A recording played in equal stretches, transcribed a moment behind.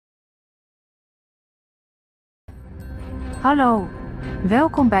Hallo,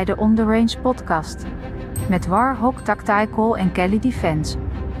 welkom bij de On The Range podcast met Warhawk Tactical en Kelly Defense.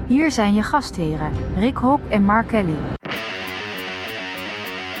 Hier zijn je gastheren, Rick Hawk en Mark Kelly.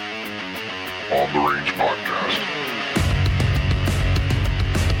 On The Range podcast.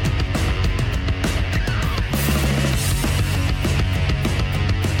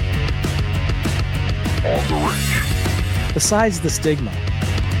 On The Range. Besides the stigma,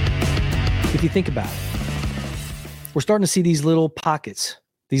 if you think about it, we're starting to see these little pockets,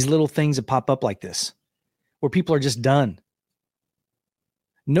 these little things that pop up like this, where people are just done.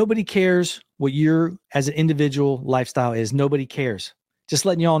 Nobody cares what your, as an individual, lifestyle is. Nobody cares. Just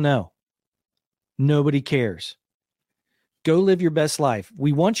letting y'all know. Nobody cares. Go live your best life.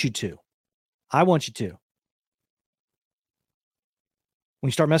 We want you to. I want you to. When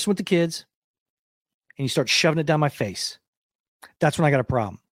you start messing with the kids and you start shoving it down my face, that's when I got a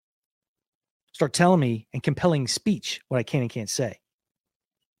problem. Start telling me in compelling speech what I can and can't say.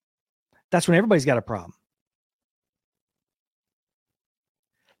 That's when everybody's got a problem.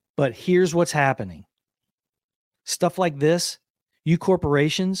 But here's what's happening. Stuff like this, you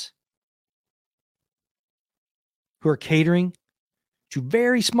corporations who are catering to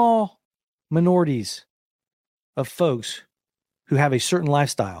very small minorities of folks who have a certain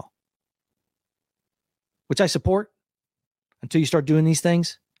lifestyle, which I support until you start doing these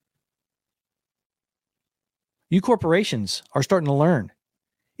things. You corporations are starting to learn.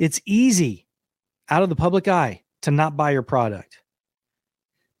 It's easy out of the public eye to not buy your product.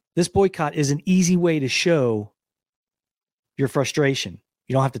 This boycott is an easy way to show your frustration.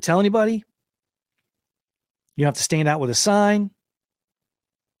 You don't have to tell anybody. You don't have to stand out with a sign.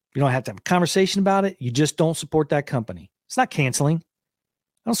 You don't have to have a conversation about it. You just don't support that company. It's not canceling.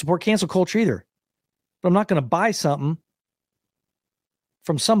 I don't support cancel culture either. But I'm not going to buy something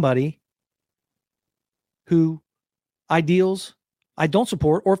from somebody who ideals I don't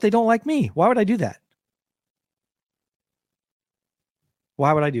support, or if they don't like me. Why would I do that?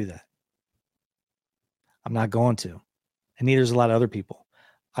 Why would I do that? I'm not going to. And neither is a lot of other people.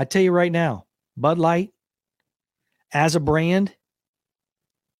 I tell you right now, Bud Light, as a brand,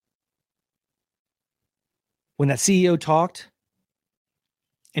 when that CEO talked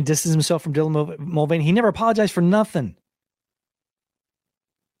and distanced himself from Dylan Mulvaney, he never apologized for nothing.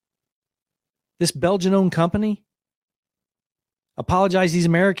 This Belgian-owned company, apologize these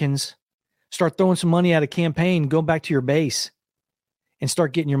Americans, start throwing some money at a campaign, go back to your base and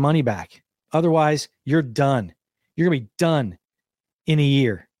start getting your money back. Otherwise, you're done. You're going to be done in a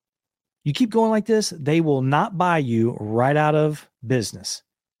year. You keep going like this, they will not buy you right out of business.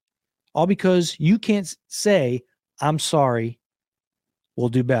 All because you can't say, I'm sorry, we'll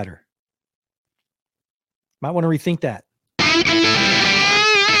do better. Might want to rethink that. On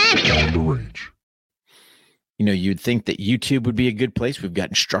The Range. You know, you'd think that YouTube would be a good place. We've got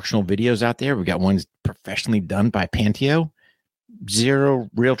instructional videos out there. We've got ones professionally done by Panteo. Zero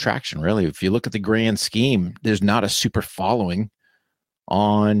real traction, really. If you look at the grand scheme, there's not a super following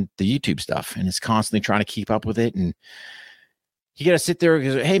on the YouTube stuff, and it's constantly trying to keep up with it. And you got to sit there and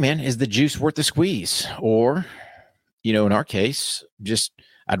go, hey, man, is the juice worth the squeeze? Or, you know, in our case, just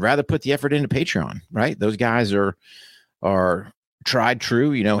I'd rather put the effort into Patreon, right? Those guys are tried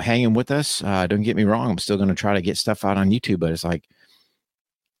true, you know, hanging with us. Don't get me wrong. I'm still going to try to get stuff out on YouTube, but it's like,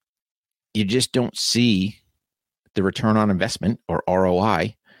 you just don't see the return on investment, or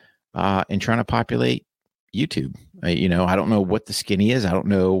ROI, in trying to populate YouTube. You know, I don't know what the skinny is. I don't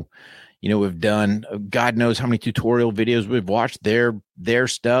know, you know, we've done, God knows how many tutorial videos we've watched, their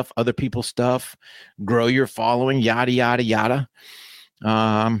stuff, other people's stuff, grow your following, yada, yada, yada.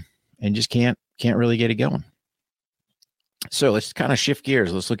 And just can't really get it going. So let's kind of shift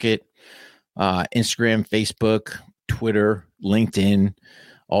gears. Let's look at Instagram, Facebook, Twitter, LinkedIn,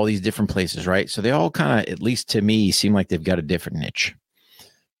 all these different places, right? So they all kind of, at least to me, seem like they've got a different niche.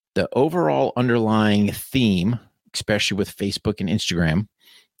 The overall underlying theme, especially with Facebook and Instagram,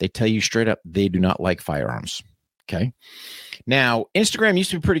 they tell you straight up they do not like firearms. Okay. Now, Instagram used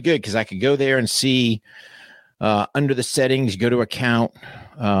to be pretty good because I could go there and see under the settings, go to account.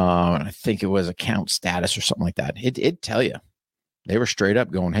 I think it was account status or something like that. It'd tell you. They were straight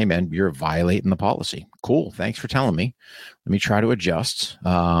up going, hey, man, you're violating the policy. Cool. Thanks for telling me. Let me try to adjust.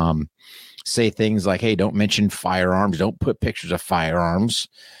 Say things like, hey, don't mention firearms. Don't put pictures of firearms.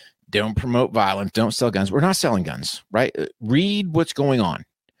 Don't promote violence. Don't sell guns. We're not selling guns, right? Read what's going on.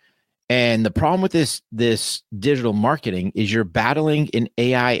 And the problem with this digital marketing is you're battling an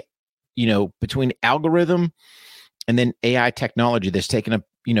AI, you know, between algorithm and then AI technology that's taking a,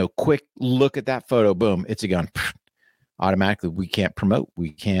 you know, quick look at that photo. Boom, it's a gun. Automatically, we can't promote.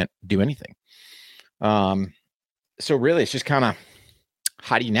 We can't do anything. So really, it's just kind of,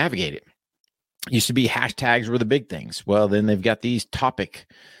 how do you navigate it? Used to be hashtags were the big things. Well, then they've got these topic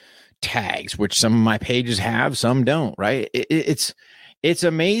tags, which some of my pages have, some don't, right? It's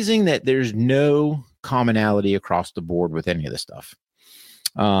amazing that there's no commonality across the board with any of this stuff.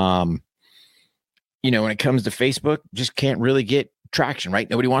 When it comes to Facebook, just can't really get traction, right?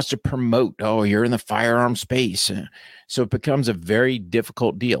 Nobody wants to promote, oh, you're in the firearm space. So it becomes a very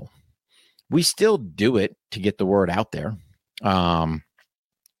difficult deal. We still do it to get the word out there.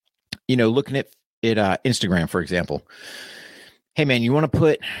 Looking at Instagram, for example. Hey, man, you want to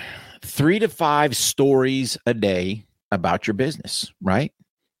put 3 to 5 stories a day about your business, right?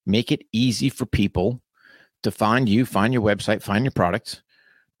 Make it easy for people to find you, find your website, find your products,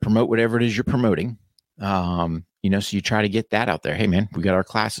 promote whatever it is you're promoting. So you try to get that out there. Hey, man, we got our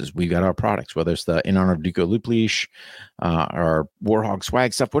classes, we got our products, whether it's the In Honor of Duco Loop Leash, or Warhog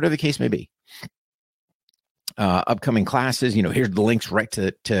swag stuff, whatever the case may be. Upcoming classes, here's the links right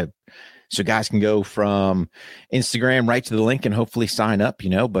to so guys can go from Instagram right to the link and hopefully sign up,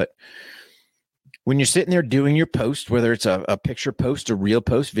 but when you're sitting there doing your post, whether it's a picture post, a reel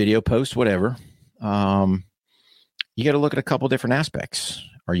post, video post, whatever, you got to look at a couple different aspects.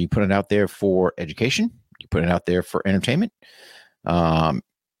 Are you putting it out there for education? You put it out there for entertainment?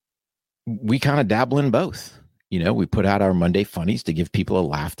 We kind of dabble in both. We put out our Monday funnies to give people a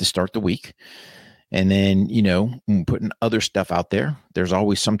laugh to start the week. And then, putting other stuff out there, there's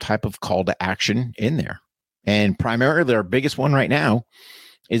always some type of call to action in there. And primarily our biggest one right now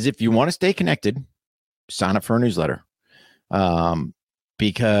is if you want to stay connected, sign up for a newsletter.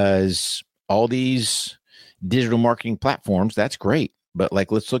 Because all these digital marketing platforms, that's great. But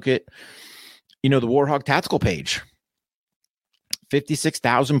let's look at, the Warhog Tactical page,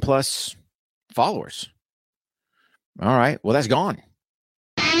 56,000 plus followers. All right. Well, that's gone.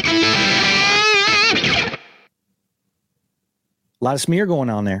 A lot of smear going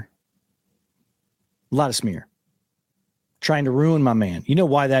on there. A lot of smear. Trying to ruin my man. You know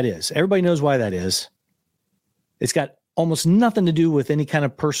why that is. Everybody knows why that is. It's got almost nothing to do with any kind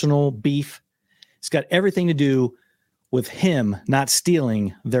of personal beef. It's got everything to do with him not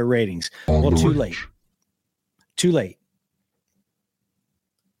stealing their ratings. Well, too late. Too late.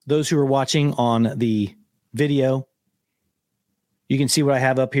 Those who are watching on the video, you can see what I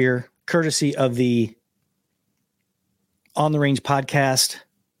have up here, courtesy of the On the Range Podcast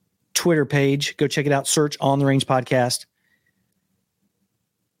Twitter page. Go check it out. Search On the Range Podcast.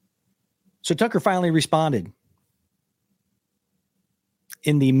 So Tucker finally responded.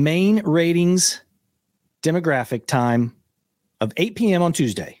 In the main ratings demographic time of 8 p.m. on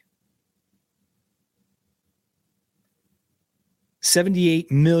Tuesday,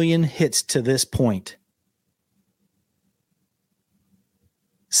 78 million hits to this point.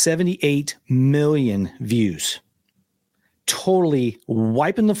 78 million views. Totally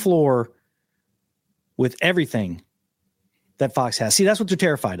wiping the floor with everything that Fox has. See, that's what they're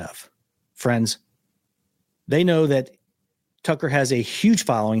terrified of, friends. They know that Tucker has a huge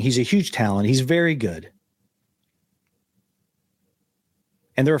following. He's a huge talent. He's very good.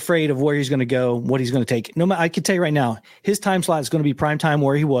 And they're afraid of where he's going to go, what he's going to take. I can tell you right now, his time slot is going to be prime time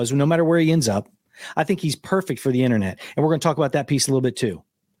where he was, no matter where he ends up. I think he's perfect for the internet. And we're going to talk about that piece a little bit too.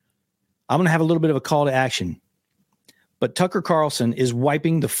 I'm going to have a little bit of a call to action. But Tucker Carlson is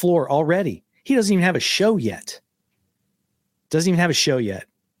wiping the floor already. He doesn't even have a show yet. So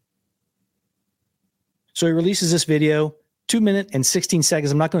he releases this video, 2 minutes and 16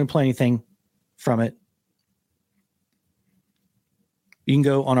 seconds. I'm not going to play anything from it. You can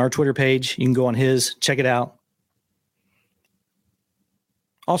go on our Twitter page. You can go on his. Check it out.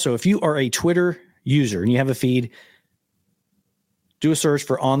 Also, if you are a Twitter user and you have a feed, do a search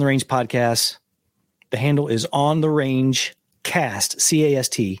for On the Range Podcast. The handle is On the Range Cast,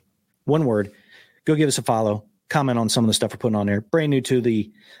 C-A-S-T, one word. Go give us a follow. Comment on some of the stuff we're putting on there. Brand new to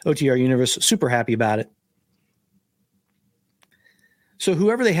the OTR universe. Super happy about it. So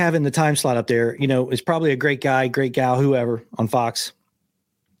whoever they have in the time slot up there, is probably a great guy, great gal, whoever on Fox.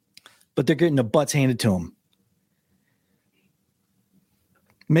 But they're getting the butts handed to them.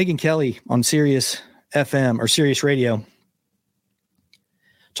 Megyn Kelly on Sirius FM or Sirius Radio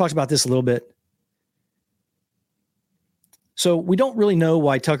talks about this a little bit. So we don't really know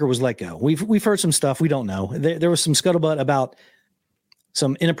why Tucker was let go. We've heard some stuff. We don't know. There was some scuttlebutt about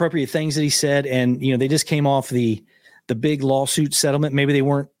some inappropriate things that he said, and they just came off the big lawsuit settlement. Maybe they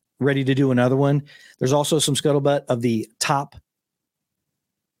weren't ready to do another one. There's also some scuttlebutt of the top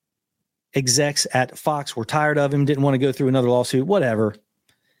execs at Fox were tired of him, didn't want to go through another lawsuit, whatever.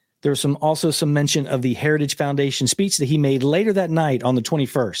 There was also some mention of the Heritage Foundation speech that he made later that night on the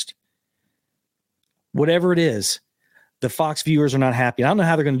 21st. Whatever it is, The Fox viewers are not happy. I don't know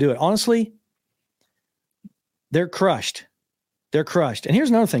how they're going to do it. Honestly, they're crushed. They're crushed. And here's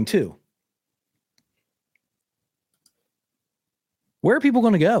another thing, too. Where are people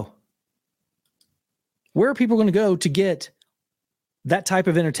going to go? Where are people going to go to get that type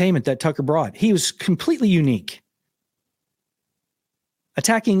of entertainment that Tucker brought? He was completely unique,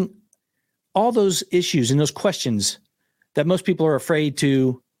 attacking all those issues and those questions that most people are afraid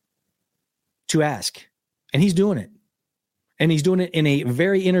to ask. And he's doing it. And he's doing it in a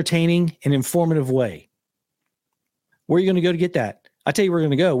very entertaining and informative way. Where are you going to go to get that? I tell you, we're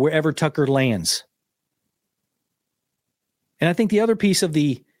going to go wherever Tucker lands. And I think the other piece of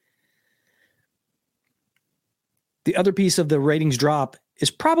the ratings drop is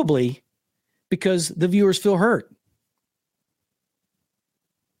probably because the viewers feel hurt.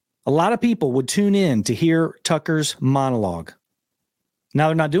 A lot of people would tune in to hear Tucker's monologue. Now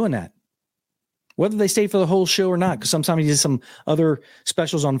they're not doing that. Whether they stay for the whole show or not, because sometimes he did some other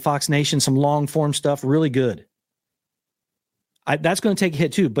specials on Fox Nation, some long form stuff, really good. That's going to take a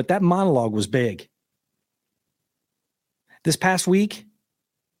hit too, but that monologue was big. This past week,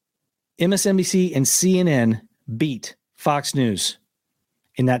 MSNBC and CNN beat Fox News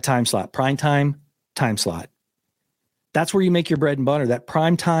in that time slot, prime time slot. That's where you make your bread and butter. That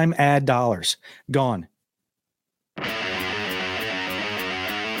prime time ad dollars gone. On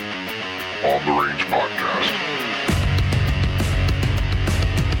the Range Podcast.